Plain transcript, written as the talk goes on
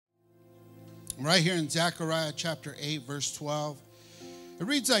right here in Zechariah chapter 8, verse 12. It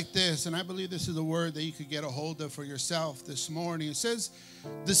reads like this, and I believe this is a word that you could get a hold of for yourself this morning. It says,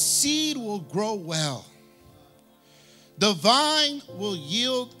 the seed will grow well. The vine will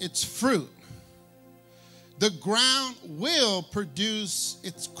yield its fruit. The ground will produce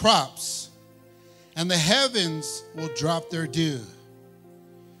its crops, and the heavens will drop their dew.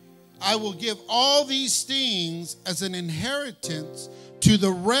 I will give all these things as an inheritance to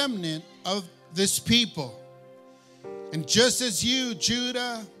the remnant of this people. And just as you,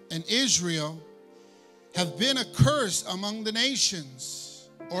 Judah and Israel, have been a curse among the nations,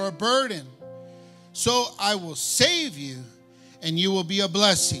 or a burden, so I will save you, and you will be a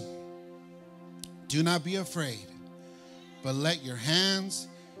blessing. Do not be afraid, but let your hands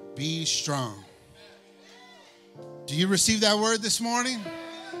be strong. Do you receive that word this morning?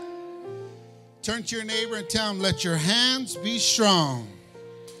 Turn to your neighbor and tell him, let your hands be strong.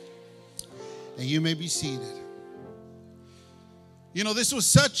 And you may be seated. You know, this was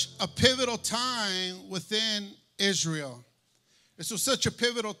such a pivotal time within Israel. This was such a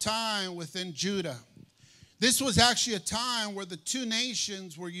pivotal time within Judah. This was actually a time where the two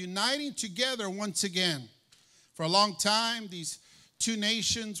nations were uniting together once again. For a long time, these two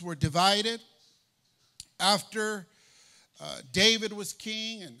nations were divided. After David was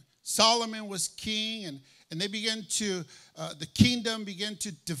king and Solomon was king, and they began to, the kingdom began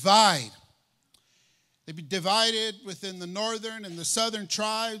to divide. They be divided within the northern and the southern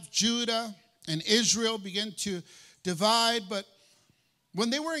tribes. Judah and Israel began to divide. But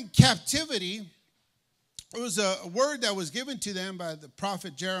when they were in captivity, it was a word that was given to them by the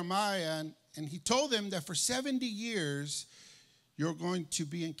prophet Jeremiah. And he told them that for 70 years, you're going to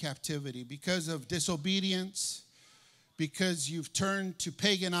be in captivity because of disobedience, because you've turned to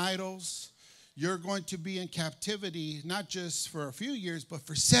pagan idols. You're going to be in captivity, not just for a few years, but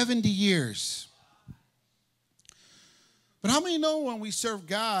for 70 years. But how many know when we serve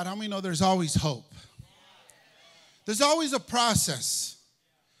God, how many know there's always hope? There's always a process.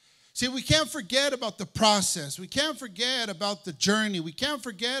 See, we can't forget about the process. We can't forget about the journey. We can't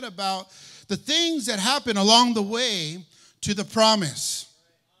forget about the things that happen along the way to the promise.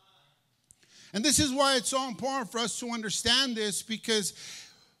 And this is why it's so important for us to understand this, because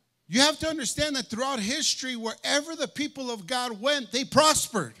you have to understand that throughout history, wherever the people of God went, they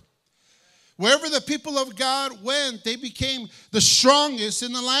prospered. Wherever the people of God went, they became the strongest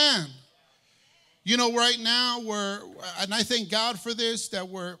in the land. You know, right now, and I thank God for this, that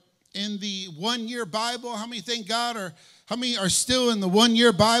we're in the one-year Bible. How many thank God, or how many are still in the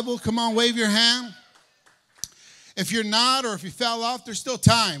one-year Bible? Come on, wave your hand. If you're not, or if you fell off, there's still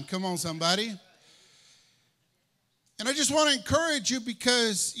time. Come on, somebody. And I just want to encourage you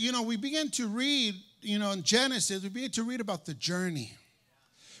because, you know, we begin to read, you know, in Genesis, we begin to read about the journey.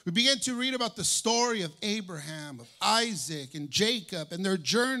 We begin to read about the story of Abraham, of Isaac, and Jacob, and their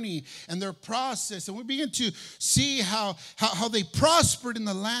journey and their process. And we begin to see how they prospered in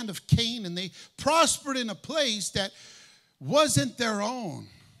the land of Canaan. They prospered in a place that wasn't their own.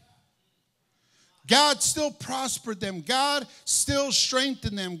 God still prospered them. God still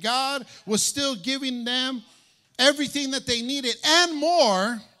strengthened them. God was still giving them everything that they needed and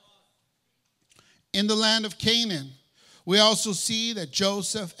more in the land of Canaan. We also see that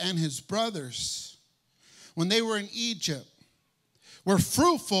Joseph and his brothers, when they were in Egypt, were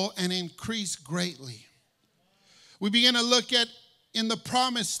fruitful and increased greatly. We begin to look at in the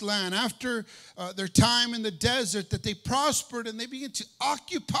promised land, after their time in the desert, that they prospered and they began to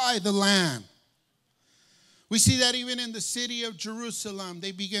occupy the land. We see that even in the city of Jerusalem,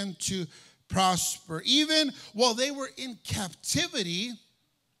 they began to prosper. Even while they were in captivity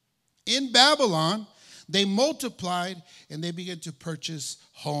in Babylon, they multiplied and they began to purchase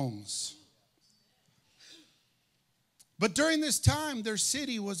homes. But during this time, their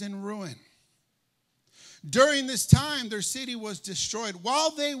city was in ruin. During this time, their city was destroyed.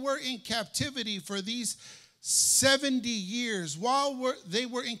 While they were in captivity for these 70 years, while they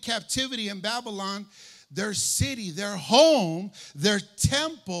were in captivity in Babylon, their city, their home, their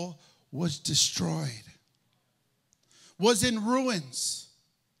temple was destroyed, was in ruins.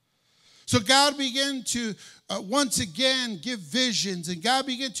 So God began to once again give visions, and God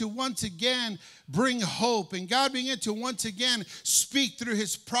began to once again bring hope, and God began to once again speak through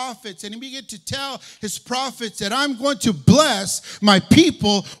his prophets, and he began to tell his prophets that I'm going to bless my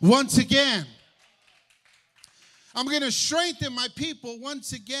people once again. I'm going to strengthen my people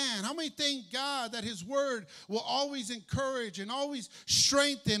once again. How many thank God that his word will always encourage and always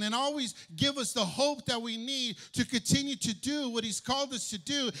strengthen and always give us the hope that we need to continue to do what he's called us to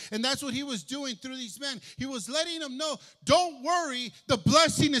do. And that's what he was doing through these men. He was letting them know, don't worry, the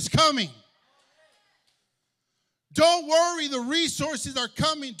blessing is coming. Don't worry, the resources are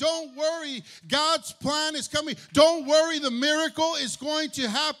coming. Don't worry, God's plan is coming. Don't worry, the miracle is going to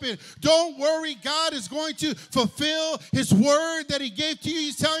happen. Don't worry, God is going to fulfill his word that he gave to you.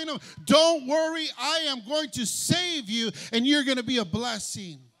 He's telling them, don't worry, I am going to save you, and you're going to be a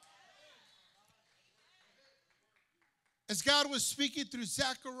blessing. As God was speaking through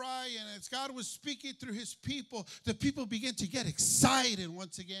Zechariah and as God was speaking through his people, the people began to get excited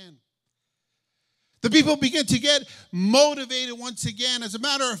once again. The people begin to get motivated once again. As a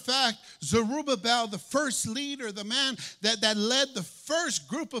matter of fact, Zerubbabel, the first leader, the man that led the first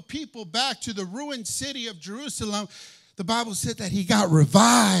group of people back to the ruined city of Jerusalem, the Bible said that he got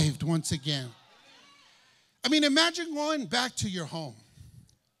revived once again. I mean, imagine going back to your home.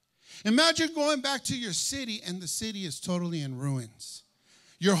 Imagine going back to your city and the city is totally in ruins.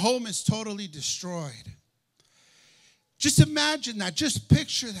 Your home is totally destroyed. Just imagine that. Just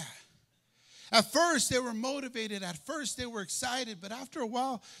picture that. At first, they were motivated. At first, they were excited. But after a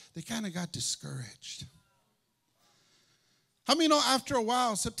while, they kind of got discouraged. How many know after a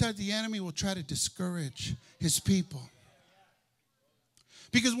while, sometimes the enemy will try to discourage his people?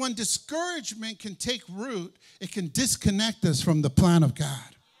 Because when discouragement can take root, it can disconnect us from the plan of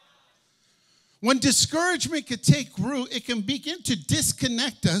God. When discouragement can take root, it can begin to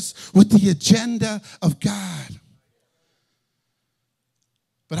disconnect us with the agenda of God.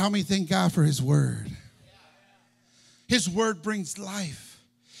 But how many thank God for his word? His word brings life.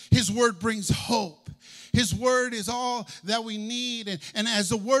 His word brings hope. His word is all that we need. And as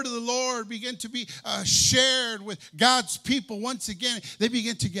the word of the Lord begin to be shared with God's people once again, they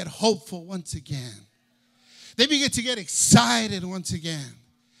begin to get hopeful once again. They begin to get excited once again.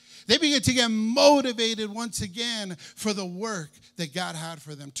 They begin to get motivated once again for the work that God had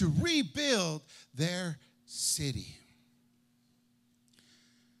for them, to rebuild their city.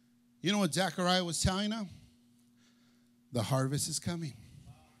 You know what Zechariah was telling them? The harvest is coming.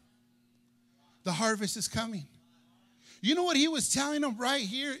 The harvest is coming. You know what he was telling them right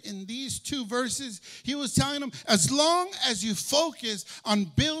here in these two verses? He was telling them, as long as you focus on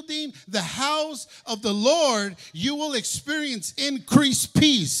building the house of the Lord, you will experience increased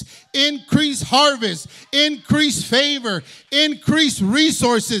peace, increased harvest, increased favor, increased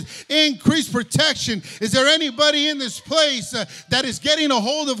resources, increased protection. Is there anybody in this place that is getting a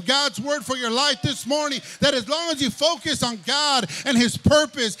hold of God's word for your life this morning? That as long as you focus on God and his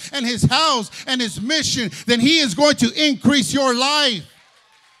purpose and his house and his mission, then he is going to increase your life.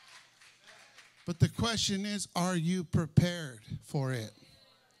 But the question is, are you prepared for it?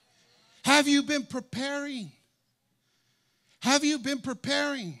 Have you been preparing? Have you been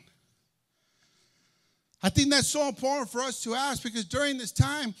preparing? I think that's so important for us to ask, because during this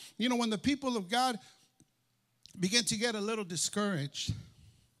time, you know, when the people of God began to get a little discouraged,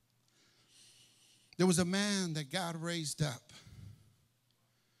 there was a man that God raised up.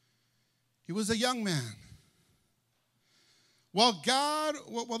 He was a young man. While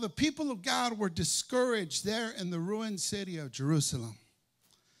the people of God were discouraged there in the ruined city of Jerusalem,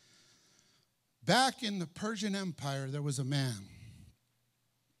 back in the Persian Empire, there was a man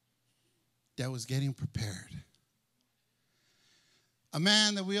that was getting prepared. A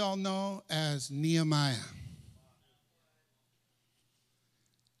man that we all know as Nehemiah.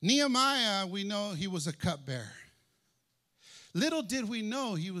 Nehemiah, we know he was a cupbearer. Little did we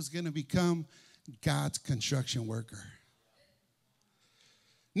know he was going to become God's construction worker.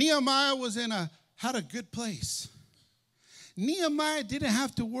 Nehemiah had a good place. Nehemiah didn't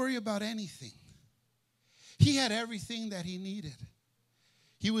have to worry about anything. He had everything that he needed.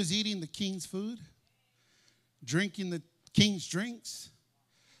 He was eating the king's food, drinking the king's drinks,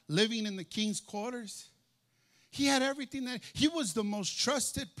 living in the king's quarters. He had everything that he was the most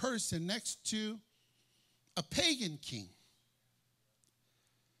trusted person next to a pagan king.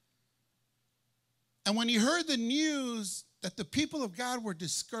 And when he heard the news that the people of God were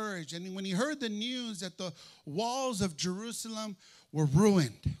discouraged, and when he heard the news that the walls of Jerusalem were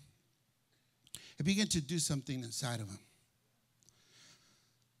ruined, it began to do something inside of him.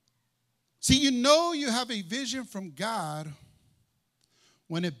 See, you know you have a vision from God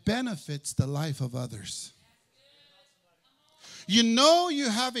when it benefits the life of others. You know you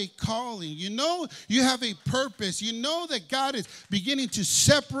have a calling. You know you have a purpose. You know that God is beginning to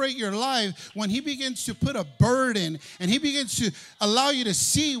separate your life when he begins to put a burden and he begins to allow you to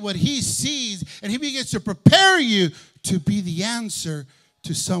see what he sees, and he begins to prepare you to be the answer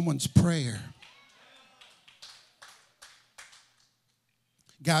to someone's prayer.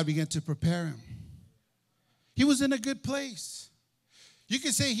 God began to prepare him. He was in a good place. You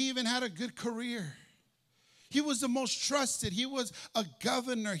could say he even had a good career. He was the most trusted. He was a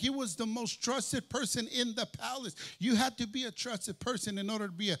governor. He was the most trusted person in the palace. You had to be a trusted person in order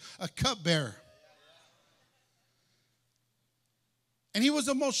to be a cupbearer. And he was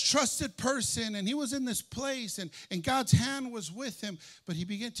the most trusted person, and he was in this place, and God's hand was with him, but he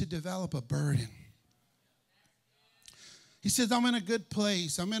began to develop a burden. He says, I'm in a good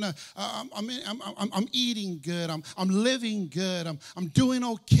place. I'm eating good. I'm living good. I'm doing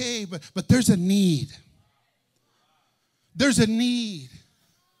okay, but there's a need. There's a need.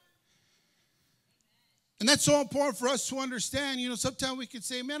 And that's so important for us to understand. You know, sometimes we can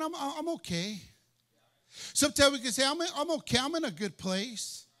say, man, I'm okay. Sometimes we can say, I'm okay. I'm in a good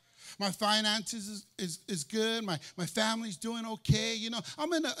place. My finances is good. My family's doing okay. You know,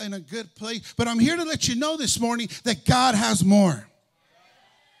 I'm in a good place. But I'm here to let you know this morning that God has more.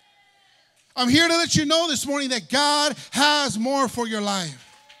 I'm here to let you know this morning that God has more for your life.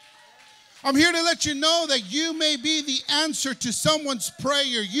 I'm here to let you know that you may be the answer to someone's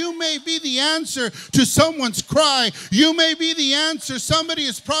prayer. You may be the answer to someone's cry. You may be the answer. Somebody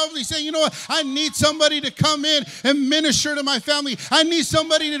is probably saying, you know what, I need somebody to come in and minister to my family. I need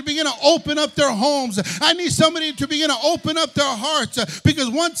somebody to begin to open up their homes. I need somebody to begin to open up their hearts. Because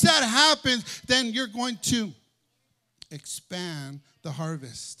once that happens, then you're going to expand the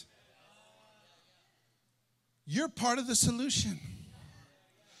harvest. You're part of the solution.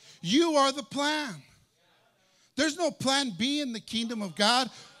 You are the plan. There's no plan B in the kingdom of God.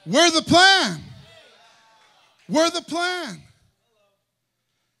 We're the plan. We're the plan.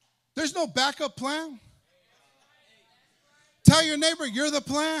 There's no backup plan. Tell your neighbor, you're the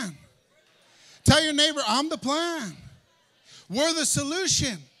plan. Tell your neighbor, I'm the plan. We're the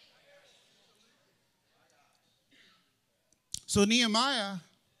solution. So Nehemiah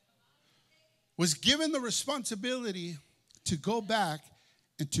was given the responsibility to go back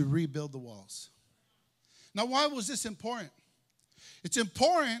and to rebuild the walls. Now, why was this important? It's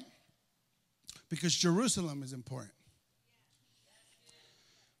important because Jerusalem is important.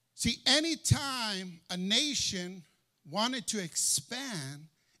 See, anytime a nation wanted to expand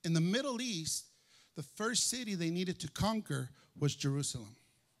in the Middle East, the first city they needed to conquer was Jerusalem.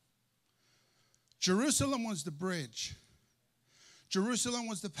 Jerusalem was the bridge. Jerusalem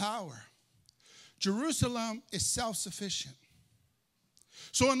was the power. Jerusalem is self-sufficient.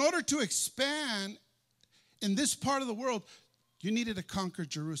 So in order to expand in this part of the world, you needed to conquer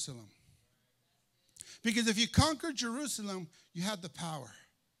Jerusalem. Because if you conquered Jerusalem, you had the power.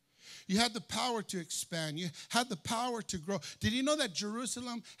 You had the power to expand. You had the power to grow. Did you know that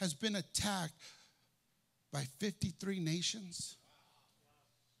Jerusalem has been attacked by 53 nations?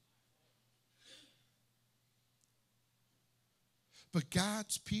 But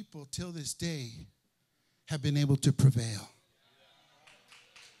God's people till this day have been able to prevail.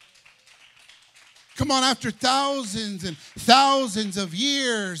 Come on, after thousands and thousands of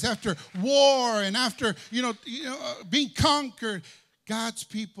years, after war and after, being conquered, God's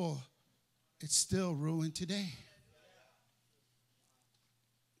people, it's still ruling today.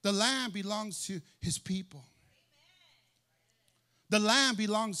 The land belongs to his people. The land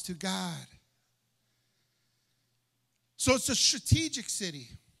belongs to God. So it's a strategic city.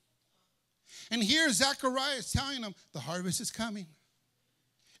 And here Zechariah is telling them the harvest is coming.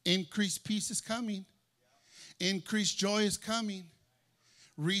 Increased peace is coming. Increased joy is coming.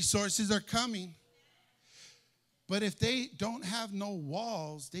 Resources are coming. But if they don't have no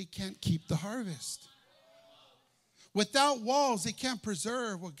walls, they can't keep the harvest. Without walls, they can't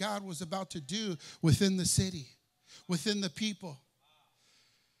preserve what God was about to do within the city, within the people.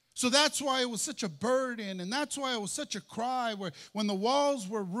 So that's why it was such a burden, and that's why it was such a cry where when the walls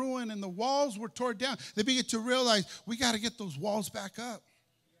were ruined and the walls were torn down, they began to realize we got to get those walls back up.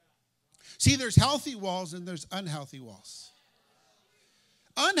 See, there's healthy walls and there's unhealthy walls.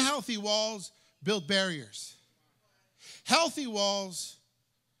 Unhealthy walls build barriers. Healthy walls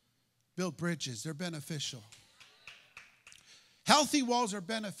build bridges. They're beneficial. Healthy walls are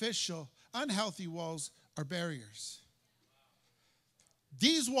beneficial. Unhealthy walls are barriers.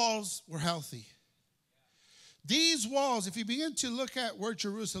 These walls were healthy. These walls, if you begin to look at where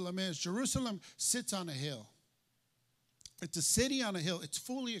Jerusalem is, Jerusalem sits on a hill. It's a city on a hill. It's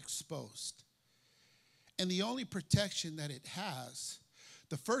fully exposed. And the only protection that it has,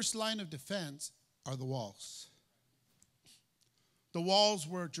 the first line of defense, are the walls. The walls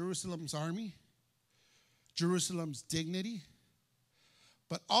were Jerusalem's army, Jerusalem's dignity,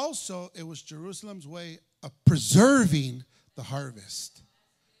 but also it was Jerusalem's way of preserving the harvest.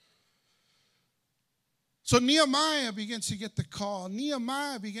 So Nehemiah begins to get the call.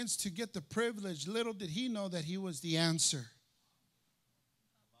 Nehemiah begins to get the privilege. Little did he know that he was the answer.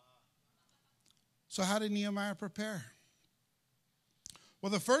 So how did Nehemiah prepare?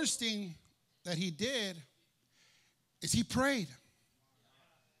 Well, the first thing that he did is he prayed.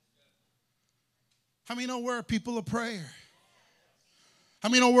 How many know we're a people of prayer? How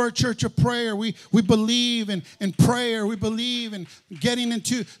many know we're a church of prayer? We believe in prayer. We believe in getting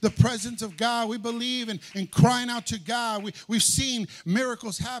into the presence of God. We believe in crying out to God. We've seen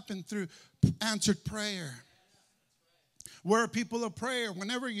miracles happen through answered prayer. We're a people of prayer.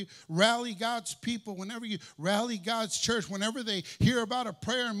 Whenever you rally God's people, whenever you rally God's church, whenever they hear about a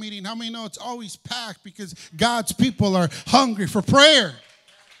prayer meeting, how many know it's always packed because God's people are hungry for prayer?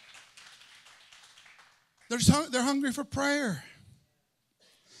 They're hungry for prayer.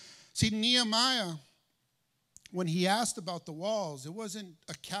 See, Nehemiah, when he asked about the walls, it wasn't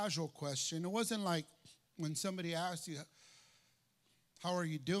a casual question. It wasn't like when somebody asked you, how are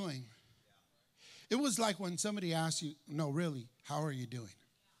you doing? It was like when somebody asked you, no, really, how are you doing?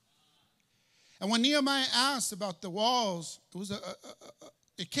 And when Nehemiah asked about the walls,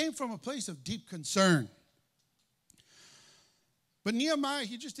 it came from a place of deep concern. But Nehemiah,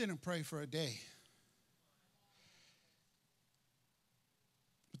 he just didn't pray for a day.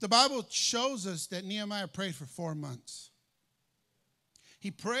 But the Bible shows us that Nehemiah prayed for 4 months.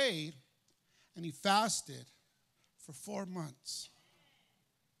 He prayed and he fasted for 4 months.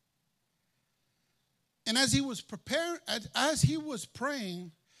 And as he was preparing, as he was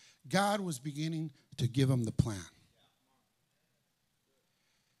praying, God was beginning to give him the plan.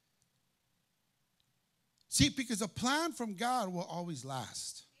 See, because a plan from God will always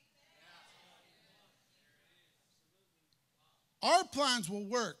last. Our plans will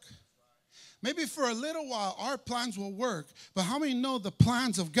work. Maybe for a little while, our plans will work. But how many know the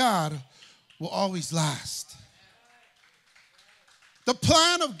plans of God will always last? The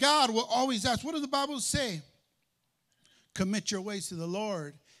plan of God will always last. What does the Bible say? Commit your ways to the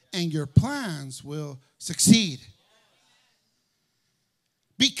Lord, and your plans will succeed.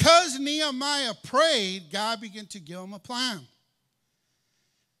 Because Nehemiah prayed, God began to give him a plan.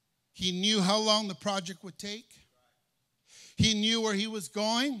 He knew how long the project would take. He knew where he was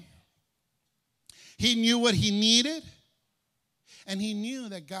going. He knew what he needed. And he knew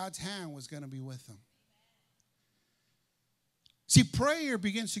that God's hand was going to be with him. See, prayer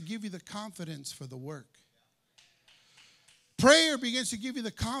begins to give you the confidence for the work. Prayer begins to give you the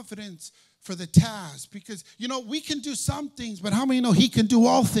confidence for the task. Because, you know, we can do some things, but how many know he can do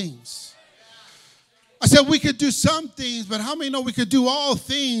all things? I said we could do some things, but how many know we could do all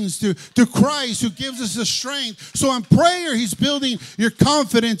things through Christ who gives us the strength? So in prayer, he's building your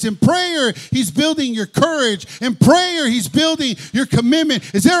confidence. In prayer, he's building your courage. In prayer, he's building your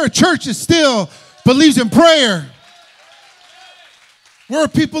commitment. Is there a church that still believes in prayer? We're a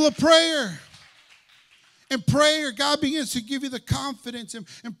people of prayer. In prayer, God begins to give you the confidence.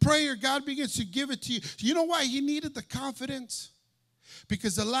 In prayer, God begins to give it to you. You know why he needed the confidence?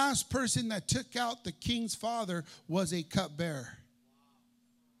 Because the last person that took out the king's father was a cupbearer.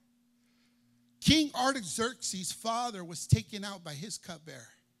 King Artaxerxes' father was taken out by his cupbearer.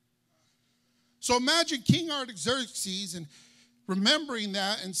 So imagine King Artaxerxes and remembering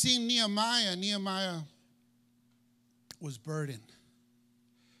that and seeing Nehemiah. Nehemiah was burdened.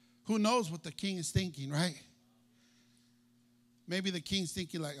 Who knows what the king is thinking, right? Maybe the king's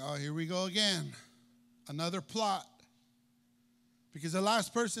thinking like, oh, here we go again. Another plot. Because the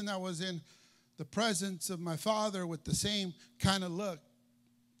last person that was in the presence of my father with the same kind of look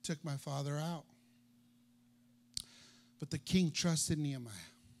took my father out. But the king trusted Nehemiah.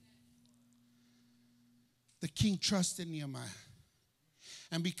 The king trusted Nehemiah.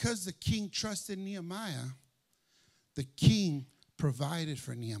 And because the king trusted Nehemiah, the king provided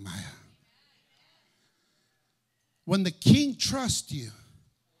for Nehemiah. When the king trusts you,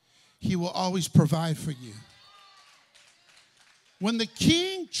 he will always provide for you. When the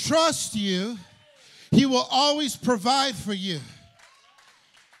king trusts you, he will always provide for you.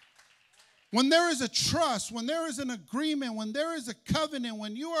 When there is a trust, when there is an agreement, when there is a covenant,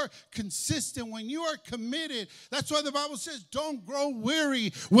 when you are consistent, when you are committed, that's why the Bible says don't grow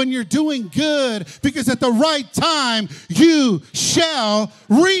weary when you're doing good, because at the right time you shall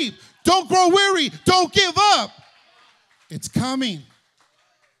reap. Don't grow weary. Don't give up. It's coming.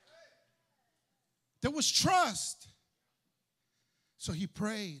 There was trust. So he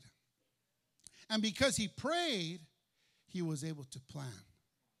prayed. And because he prayed, he was able to plan.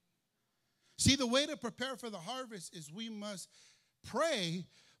 See, the way to prepare for the harvest is we must pray,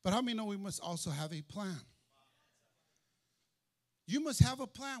 but how many know we must also have a plan? You must have a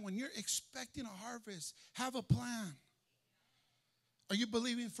plan. When you're expecting a harvest, have a plan. Are you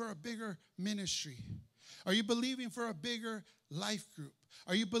believing for a bigger ministry? Are you believing for a bigger life group?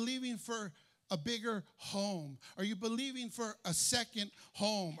 Are you believing for a bigger home? Are you believing for a second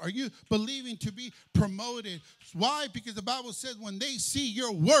home? Are you believing to be promoted? Why? Because the Bible says when they see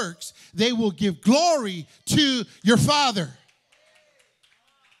your works, they will give glory to your Father.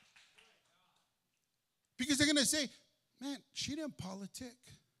 Because they're going to say, man, she didn't politic.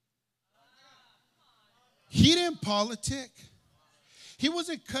 He didn't politic. He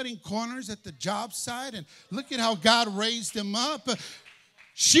wasn't cutting corners at the job site, and look at how God raised him up.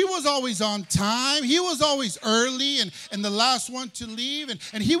 She was always on time. He was always early and the last one to leave.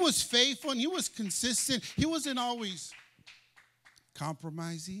 And he was faithful and he was consistent. He wasn't always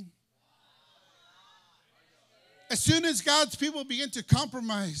compromising. As soon as God's people begin to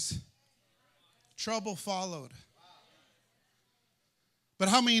compromise, trouble followed. But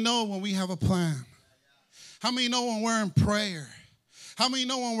how many know when we have a plan? How many know when we're in prayer? How many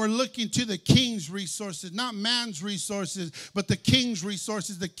know when we're looking to the King's resources, not man's resources, but the King's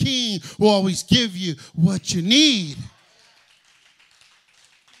resources? The King will always give you what you need.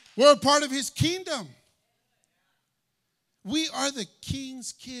 We're a part of his kingdom. We are the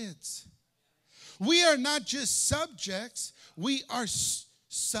King's kids. We are not just subjects. We are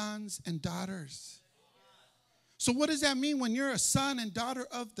sons and daughters. So what does that mean when you're a son and daughter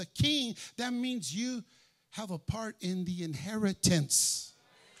of the King? That means you have a part in the inheritance.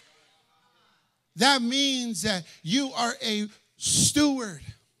 That means that you are a steward.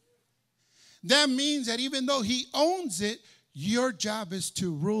 That means that even though he owns it, your job is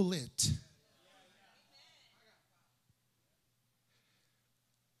to rule it.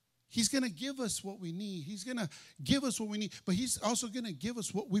 He's going to give us what we need. He's going to give us what we need, but he's also going to give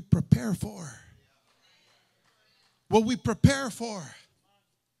us what we prepare for. What we prepare for.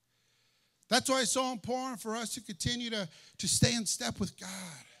 That's why it's so important for us to continue to stay in step with God.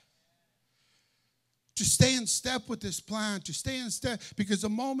 To stay in step with this plan. To stay in step. Because the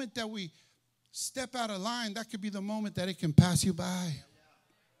moment that we step out of line, that could be the moment that it can pass you by.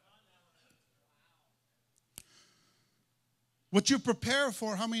 What you prepare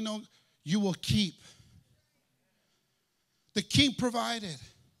for, how many know you will keep? The King provided.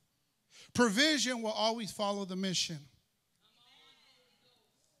 Provision will always follow the mission.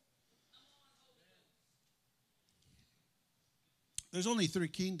 There's only 3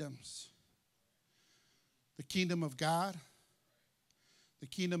 kingdoms. The kingdom of God, the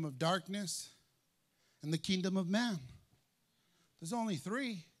kingdom of darkness, and the kingdom of man. There's only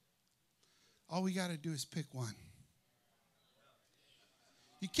 3. All we got to do is pick one.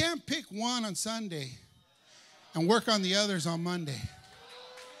 You can't pick one on Sunday and work on the others on Monday.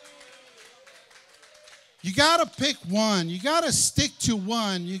 You got to pick one. You got to stick to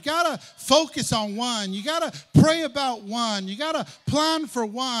one. You got to focus on one. You got to pray about one. You got to plan for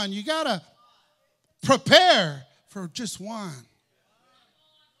one. You got to prepare for just one.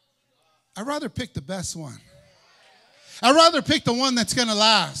 I'd rather pick the best one. I'd rather pick the one that's going to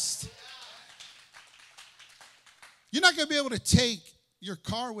last. You're not going to be able to take your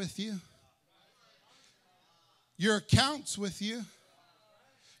car with you, your accounts with you,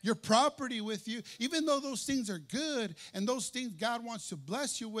 your property with you, even though those things are good and those things God wants to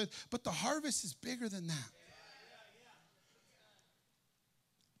bless you with, but the harvest is bigger than that.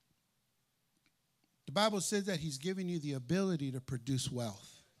 The Bible says that he's giving you the ability to produce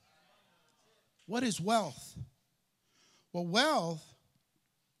wealth. What is wealth? Well, wealth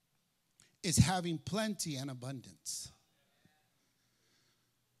is having plenty and abundance.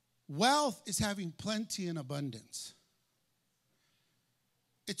 Wealth is having plenty and abundance.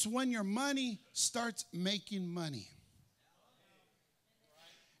 It's when your money starts making money.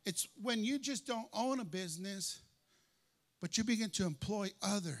 It's when you just don't own a business, but you begin to employ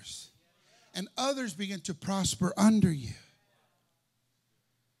others. And others begin to prosper under you.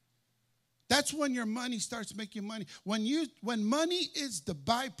 That's when your money starts making money. When money is the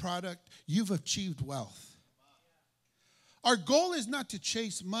byproduct, you've achieved wealth. Our goal is not to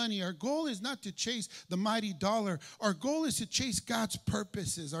chase money. Our goal is not to chase the mighty dollar. Our goal is to chase God's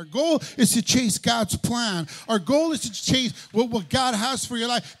purposes. Our goal is to chase God's plan. Our goal is to chase what God has for your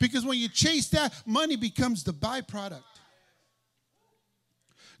life. Because when you chase that, money becomes the byproduct.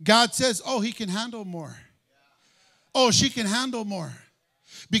 God says, oh, he can handle more. Oh, she can handle more.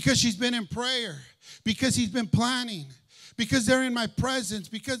 Because she's been in prayer. Because he's been planning. Because they're in my presence,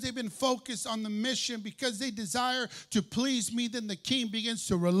 because they've been focused on the mission, because they desire to please me, then the King begins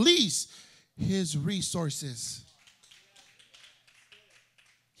to release his resources.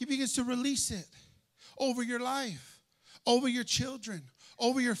 He begins to release it over your life, over your children,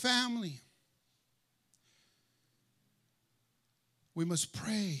 over your family. We must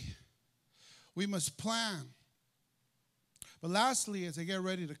pray. We must plan. But lastly, as I get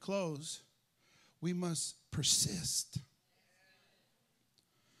ready to close, we must persist.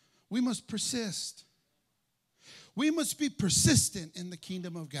 We must persist. We must be persistent in the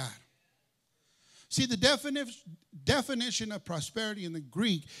kingdom of God. See, the definition of prosperity in the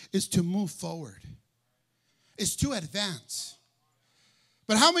Greek is to move forward. It's to advance.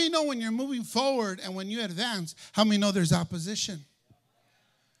 But how many know when you're moving forward and when you advance, how many know there's opposition?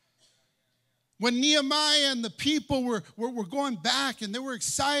 When Nehemiah and the people were going back and they were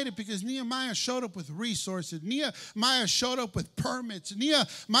excited because Nehemiah showed up with resources. Nehemiah showed up with permits.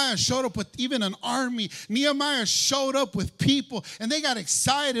 Nehemiah showed up with even an army. Nehemiah showed up with people and they got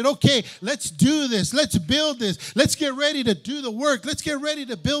excited. Okay, let's do this. Let's build this. Let's get ready to do the work. Let's get ready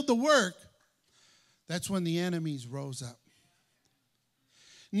to build the work. That's when the enemies rose up.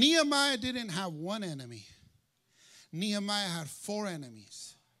 Nehemiah didn't have one enemy. Nehemiah had 4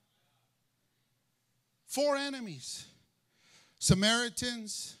 enemies. 4 enemies.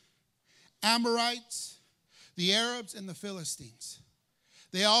 Samaritans, Amorites, the Arabs, and the Philistines.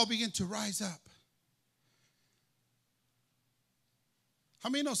 They all begin to rise up. How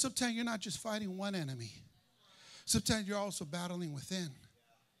many know sometimes you're not just fighting one enemy? Sometimes you're also battling within.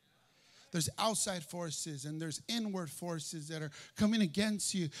 There's outside forces and there's inward forces that are coming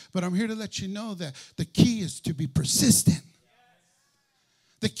against you. But I'm here to let you know that the key is to be persistent.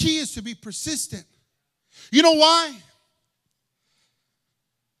 The key is to be persistent. You know why?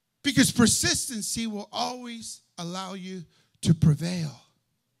 Because persistency will always allow you to prevail.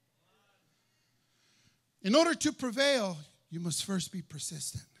 In order to prevail, you must first be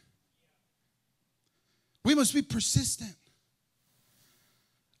persistent. We must be persistent.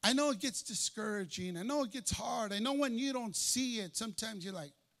 I know it gets discouraging. I know it gets hard. I know when you don't see it, sometimes you're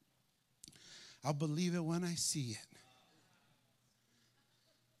like, I'll believe it when I see it.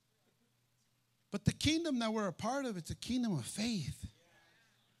 But the kingdom that we're a part of, it's a kingdom of faith.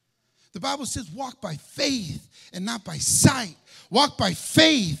 The Bible says walk by faith and not by sight. Walk by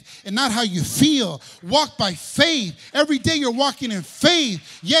faith and not how you feel. Walk by faith. Every day you're walking in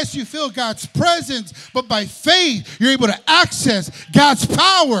faith. Yes, you feel God's presence, but by faith you're able to access God's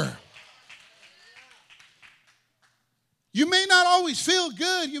power. You may not always feel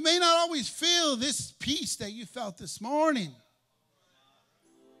good. You may not always feel this peace that you felt this morning.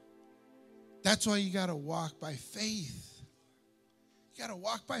 That's why you got to walk by faith. You got to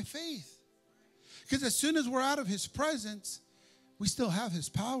walk by faith. Because as soon as we're out of his presence, we still have his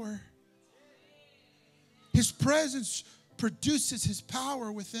power. His presence produces his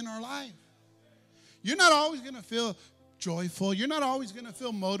power within our life. You're not always going to feel joyful. You're not always going to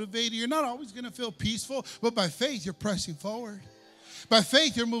feel motivated. You're not always going to feel peaceful. But by faith, you're pressing forward. By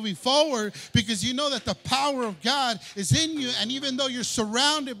faith, you're moving forward because you know that the power of God is in you. And even though you're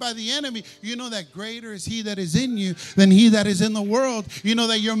surrounded by the enemy, you know that greater is he that is in you than he that is in the world. You know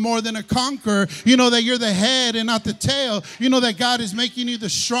that you're more than a conqueror. You know that you're the head and not the tail. You know that God is making you the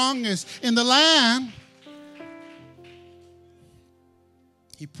strongest in the land.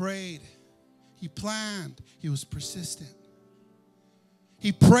 He prayed. He planned. He was persistent.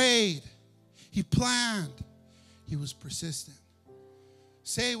 He prayed. He planned. He was persistent.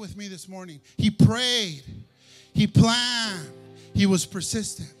 Say it with me this morning. He prayed. He planned. He was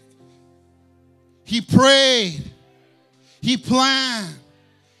persistent. He prayed. He planned.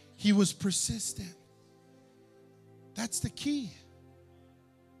 He was persistent. That's the key.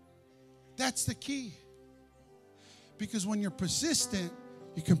 That's the key. Because when you're persistent,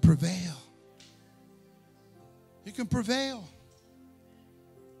 you can prevail. You can prevail.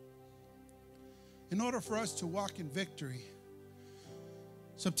 In order for us to walk in victory,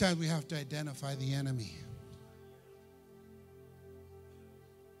 sometimes we have to identify the enemy.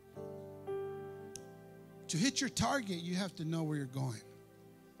 To hit your target, you have to know where you're going.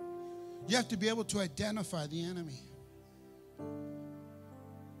 You have to be able to identify the enemy.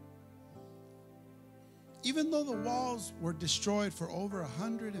 Even though the walls were destroyed for over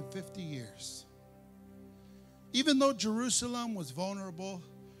 150 years, even though Jerusalem was vulnerable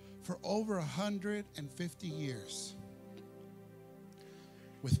for over 150 years,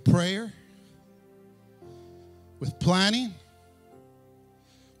 with prayer, with planning,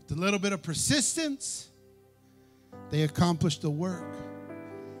 with a little bit of persistence, they accomplished the work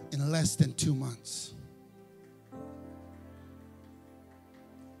in less than 2 months.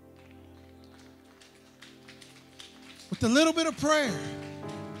 With a little bit of prayer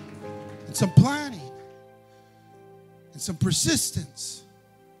and some planning and some persistence,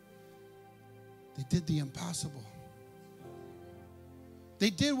 they did the impossible. They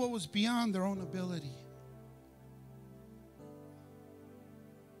did what was beyond their own ability.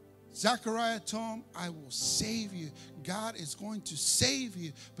 Zechariah told him, I will save you. God is going to save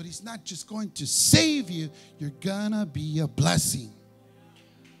you, but he's not just going to save you. You're going to be a blessing.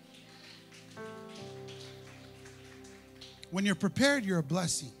 When you're prepared, you're a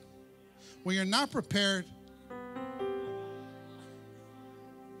blessing. When you're not prepared,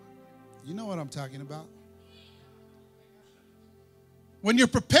 you know what I'm talking about. When you're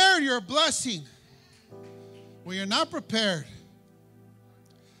prepared, you're a blessing. When you're not prepared,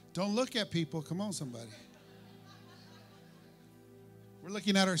 don't look at people. Come on, somebody. We're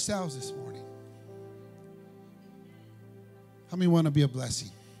looking at ourselves this morning. How many want to be a blessing?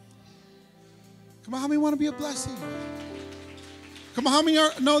 Come on, how many want to be a blessing? Come on, how many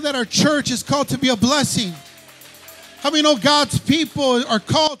know that our church is called to be a blessing? How many know God's people are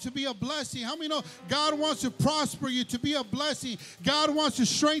called to be a blessing? How many know God wants to prosper you to be a blessing? God wants to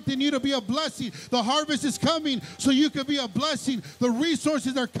strengthen you to be a blessing. The harvest is coming so you can be a blessing. The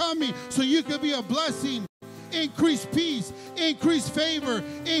resources are coming so you can be a blessing. Increase peace, increase favor,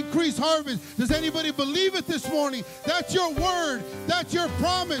 increase harvest. Does anybody believe it this morning? That's your word. That's your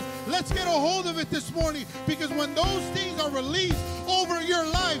promise. Let's get a hold of it this morning, because when those things are released over your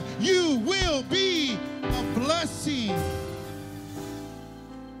life, you will be a blessing.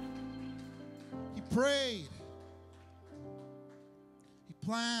 He prayed. He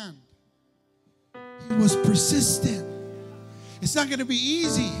planned. He was persistent. It's not going to be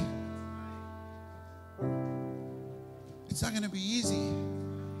easy. It's not going to be easy,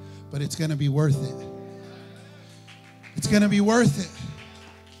 but it's going to be worth it. It's going to be worth it.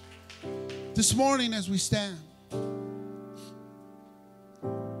 This morning as we stand, I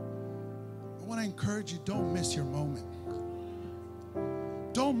want to encourage you, don't miss your moment.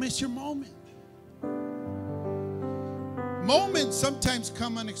 Don't miss your moment. Moments sometimes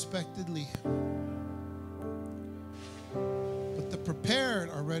come unexpectedly, but the prepared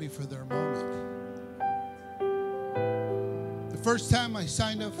are ready for their moment. First time I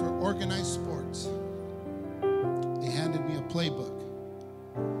signed up for organized sports, they handed me a playbook.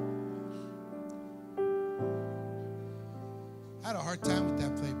 I had a hard time with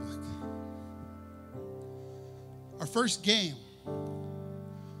that playbook. Our first game,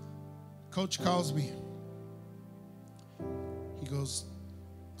 coach calls me. He goes,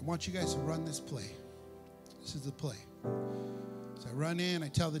 I want you guys to run this play. This is the play. So I run in, I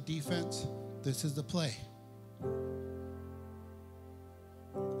tell the defense, this is the play.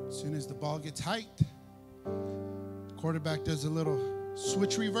 As soon as the ball gets hiked, quarterback does a little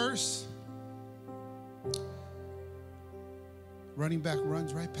switch reverse. Running back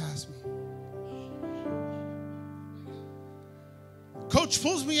runs right past me. Coach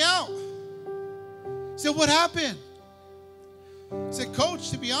pulls me out. He said, what happened? I said,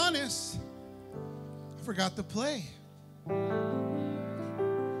 Coach, to be honest, I forgot the play.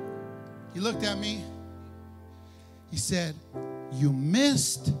 He looked at me. He said, you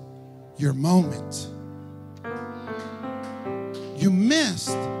missed your moment. You missed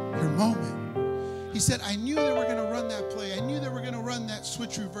your moment. He said, I knew they were going to run that play. I knew they were going to run that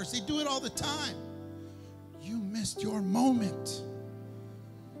switch reverse. They do it all the time. You missed your moment.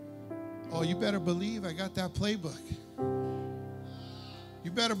 Oh, you better believe I got that playbook.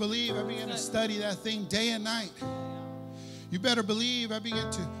 You better believe I began to study that thing day and night. You better believe I began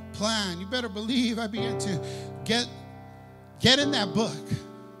to plan. You better believe I began to get in that book.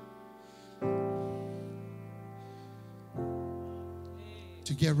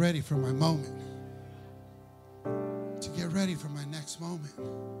 To get ready for my moment. To get ready for my next moment.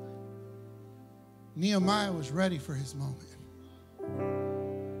 Nehemiah was ready for his moment.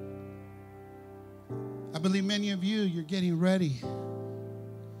 I believe many of you, you're getting ready.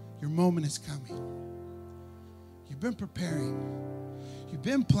 Your moment is coming. You've been preparing. You've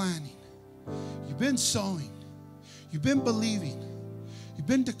been planning. You've been sowing. You've been believing. You've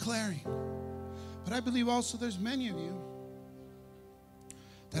been declaring. But I believe also there's many of you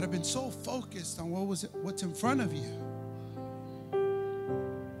that have been so focused on what's in front of you.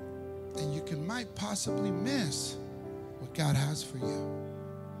 And you might possibly miss what God has for you.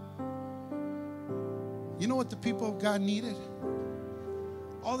 You know what the people of God needed?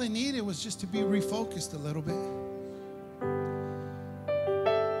 All they needed was just to be refocused a little bit.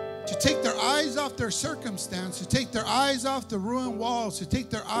 To take their eyes off their circumstance, to take their eyes off the ruined walls, to take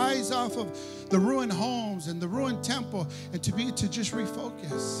their eyes off of the ruined homes and the ruined temple, and to just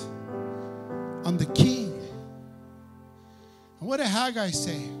refocus on the King. And what did Haggai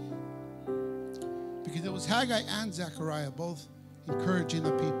say? Because it was Haggai and Zechariah both encouraging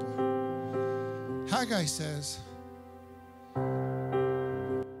the people. Haggai says,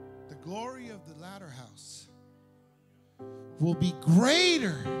 the glory of the latter house will be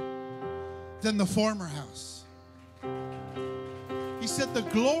greater than the former house. He said the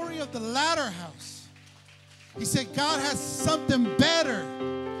glory of the latter house. He said God has something better.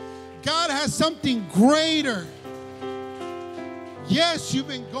 God has something greater. Yes, you've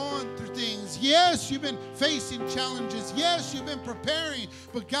been going through things. Yes, you've been facing challenges. Yes, you've been preparing.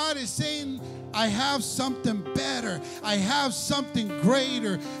 But God is saying, I have something better. I have something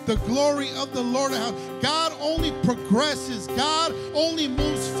greater. The glory of the Lord. God only progresses. God only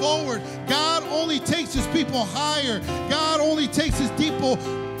moves forward. God only takes his people higher. God only takes his people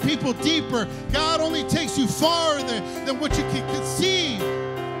deeper. God only takes you farther than what you can conceive.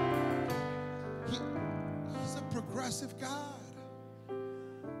 He's a progressive God.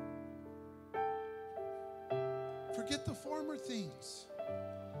 Forget the former things.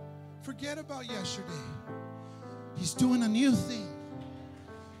 Forget about yesterday. He's doing a new thing.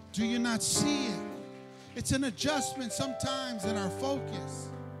 Do you not see it? It's an adjustment sometimes in our focus.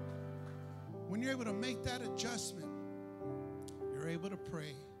 When you're able to make that adjustment, you're able to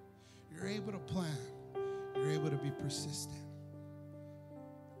pray. You're able to plan. You're able to be persistent.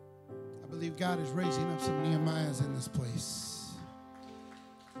 I believe God is raising up some Nehemiahs in this place.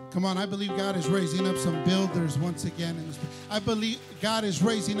 Come on, I believe God is raising up some builders once again in this place. I believe God is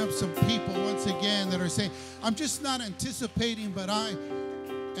raising up some people once again that are saying, I'm just not anticipating, but I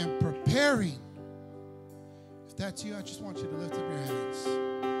am preparing. If that's you, I just want you to lift up your hands.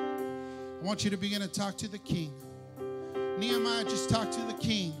 I want you to begin to talk to the king. Nehemiah just talked to the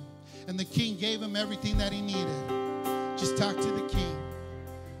king, and the king gave him everything that he needed. Just talk to the king.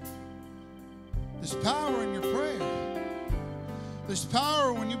 There's power in your prayer. There's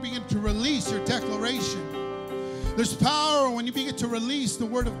power when you begin to release your declaration. There's power when you begin to release the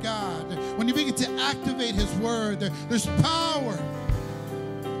word of God. When you begin to activate his word, there's power.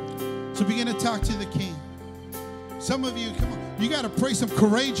 So begin to talk to the king. Some of you, come on, you got to pray some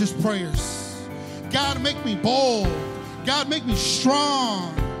courageous prayers. God, make me bold. God, make me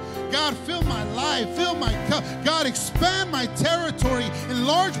strong. God, fill my life, fill my cup. God, expand my territory,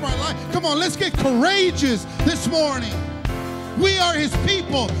 enlarge my life. Come on, let's get courageous this morning. We are his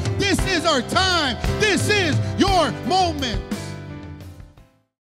people. This is our time. This is